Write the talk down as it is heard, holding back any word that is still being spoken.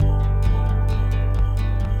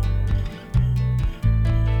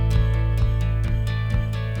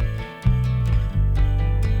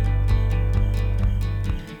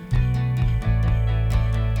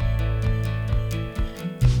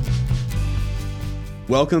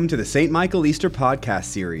Welcome to the St. Michael Easter podcast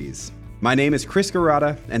series. My name is Chris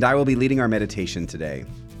Garata, and I will be leading our meditation today.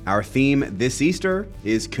 Our theme this Easter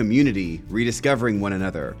is community, rediscovering one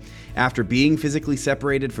another. After being physically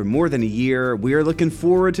separated for more than a year, we are looking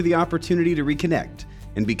forward to the opportunity to reconnect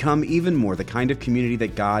and become even more the kind of community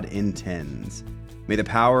that God intends. May the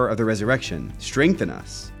power of the resurrection strengthen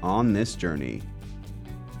us on this journey.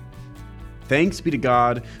 Thanks be to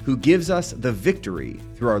God who gives us the victory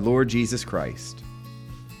through our Lord Jesus Christ.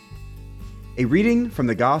 A reading from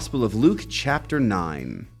the Gospel of Luke chapter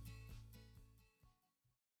 9.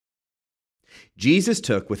 Jesus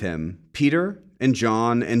took with him Peter and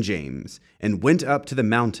John and James and went up to the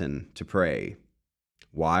mountain to pray.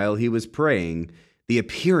 While he was praying, the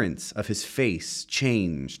appearance of his face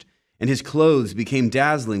changed, and his clothes became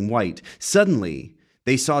dazzling white. Suddenly,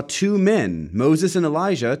 they saw two men, Moses and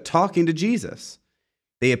Elijah, talking to Jesus.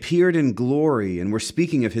 They appeared in glory and were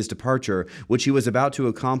speaking of his departure, which he was about to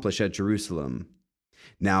accomplish at Jerusalem.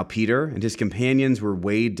 Now Peter and his companions were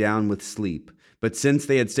weighed down with sleep, but since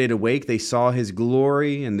they had stayed awake, they saw his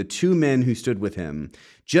glory and the two men who stood with him.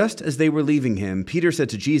 Just as they were leaving him, Peter said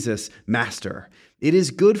to Jesus, "Master, it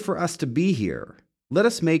is good for us to be here. Let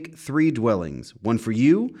us make 3 dwellings, one for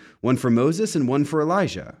you, one for Moses, and one for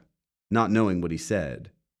Elijah," not knowing what he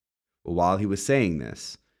said. While he was saying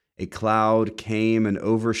this, a cloud came and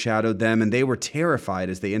overshadowed them, and they were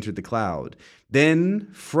terrified as they entered the cloud. Then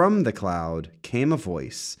from the cloud came a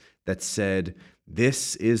voice that said,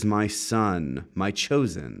 "This is my son, my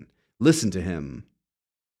chosen. Listen to him."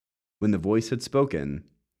 When the voice had spoken,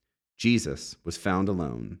 Jesus was found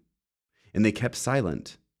alone, and they kept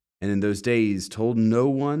silent, and in those days told no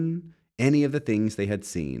one any of the things they had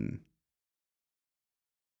seen.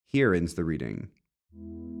 Here ends the reading.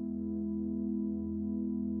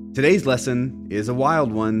 Today's lesson is a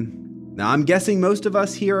wild one. Now, I'm guessing most of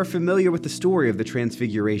us here are familiar with the story of the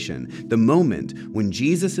Transfiguration, the moment when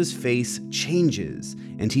Jesus' face changes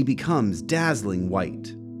and he becomes dazzling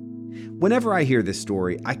white. Whenever I hear this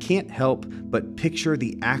story, I can't help but picture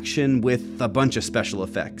the action with a bunch of special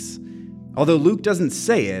effects. Although Luke doesn't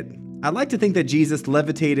say it, I like to think that Jesus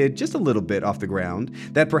levitated just a little bit off the ground,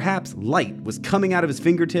 that perhaps light was coming out of his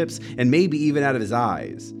fingertips and maybe even out of his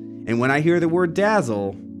eyes. And when I hear the word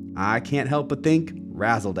dazzle, I can't help but think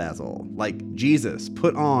razzle-dazzle, like Jesus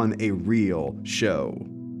put on a real show.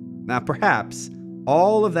 Now, perhaps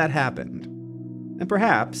all of that happened. And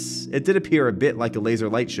perhaps it did appear a bit like a laser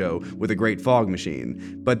light show with a great fog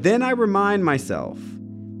machine. But then I remind myself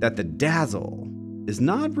that the dazzle is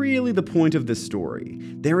not really the point of this story.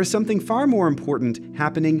 There is something far more important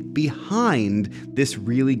happening behind this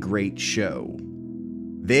really great show.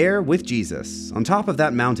 There, with Jesus, on top of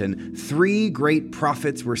that mountain, 3 great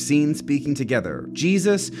prophets were seen speaking together,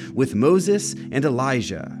 Jesus with Moses and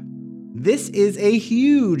Elijah. This is a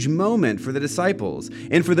huge moment for the disciples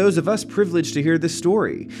and for those of us privileged to hear this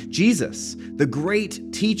story. Jesus, the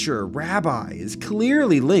great teacher, rabbi, is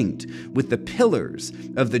clearly linked with the pillars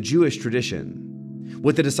of the Jewish tradition.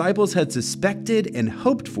 What the disciples had suspected and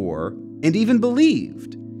hoped for, and even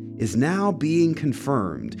believed, is now being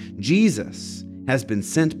confirmed. Jesus has been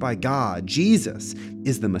sent by God. Jesus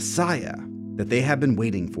is the Messiah that they have been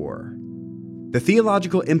waiting for. The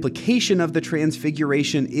theological implication of the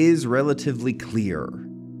Transfiguration is relatively clear.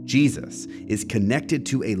 Jesus is connected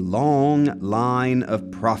to a long line of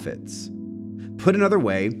prophets. Put another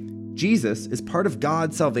way, Jesus is part of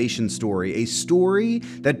God's salvation story, a story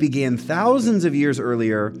that began thousands of years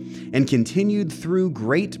earlier and continued through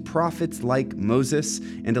great prophets like Moses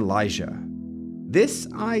and Elijah. This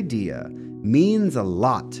idea means a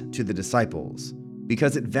lot to the disciples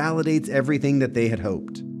because it validates everything that they had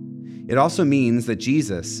hoped. It also means that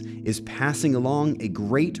Jesus is passing along a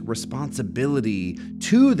great responsibility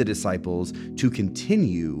to the disciples to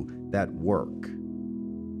continue that work.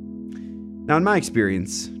 Now, in my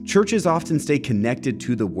experience, churches often stay connected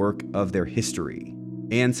to the work of their history,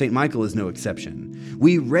 and St. Michael is no exception.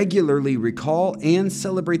 We regularly recall and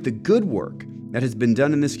celebrate the good work that has been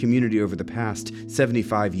done in this community over the past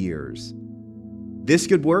 75 years. This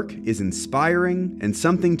good work is inspiring and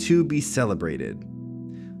something to be celebrated.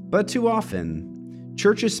 But too often,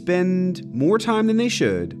 churches spend more time than they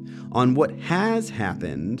should on what has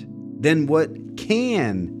happened than what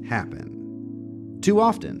can happen. Too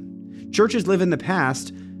often, churches live in the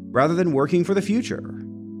past rather than working for the future.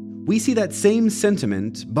 We see that same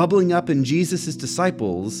sentiment bubbling up in Jesus'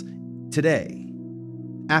 disciples today.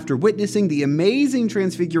 After witnessing the amazing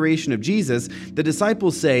transfiguration of Jesus, the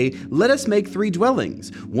disciples say, "Let us make 3 dwellings,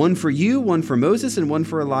 one for you, one for Moses, and one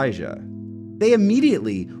for Elijah." They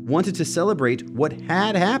immediately wanted to celebrate what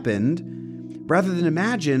had happened rather than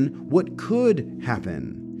imagine what could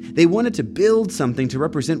happen. They wanted to build something to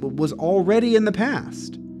represent what was already in the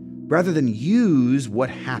past, rather than use what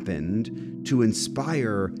happened to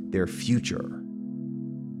inspire their future.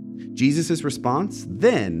 Jesus' response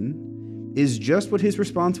then is just what his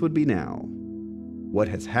response would be now. What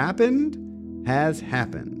has happened,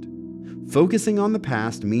 focusing on the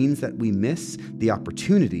past means that we miss the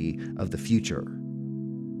opportunity of the future.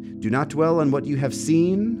 Do not dwell on what you have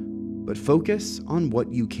seen, but focus on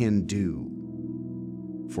what you can do.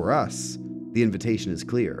 For us, the invitation is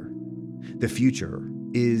clear. The future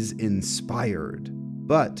is inspired,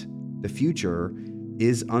 but the future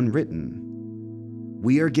is unwritten.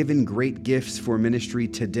 We are given great gifts for ministry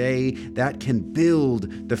today that can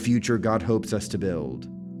build the future God hopes us to build.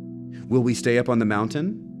 Will we stay up on the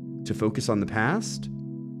mountain to focus on the past?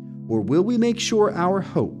 Or will we make sure our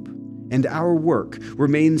hope and our work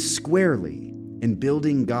remains squarely in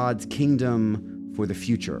building God's kingdom for the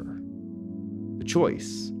future? The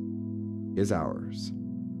choice is ours.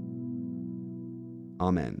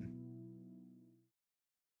 Amen.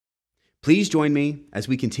 Please join me as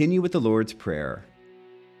we continue with the Lord's Prayer.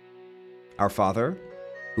 Our Father,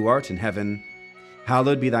 who art in heaven,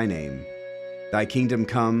 hallowed be thy name. Thy kingdom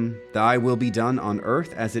come, thy will be done on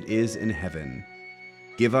earth as it is in heaven.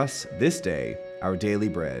 Give us this day our daily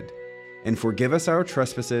bread, and forgive us our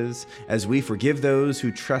trespasses as we forgive those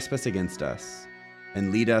who trespass against us.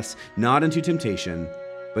 And lead us not into temptation,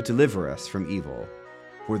 but deliver us from evil.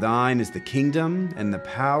 For thine is the kingdom, and the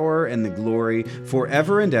power, and the glory,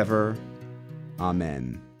 forever and ever.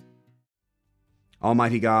 Amen.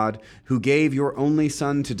 Almighty God, who gave your only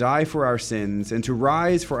Son to die for our sins and to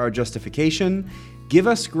rise for our justification, give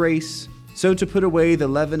us grace so to put away the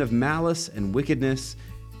leaven of malice and wickedness,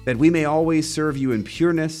 that we may always serve you in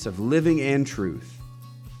pureness of living and truth.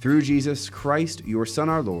 Through Jesus Christ, your Son,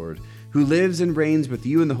 our Lord, who lives and reigns with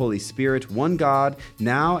you in the Holy Spirit, one God,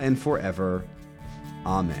 now and forever.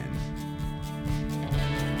 Amen.